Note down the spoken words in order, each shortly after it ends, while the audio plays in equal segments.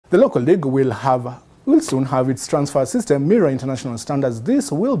The local league will soon have its transfer system mirror international standards.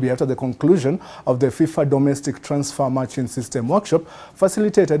 This will be after the conclusion of the FIFA domestic transfer matching system workshop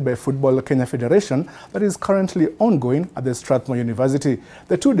facilitated by Football Kenya Federation that is currently ongoing at the Strathmore University.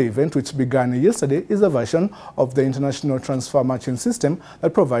 The two-day event, which began yesterday, is a version of the international transfer matching system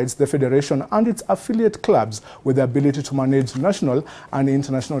that provides the federation and its affiliate clubs with the ability to manage national and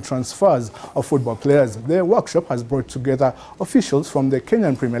international transfers of football players. The workshop has brought together officials from the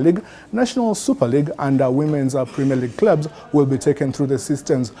Kenyan Premier League, National Super League and Women's Premier League clubs will be taken through the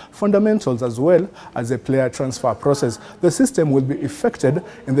system's fundamentals as well as a player transfer process. The system will be effected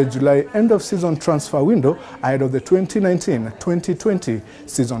in the July end-of-season transfer window ahead of the 2019-2020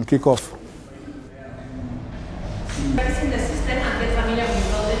 season kickoff.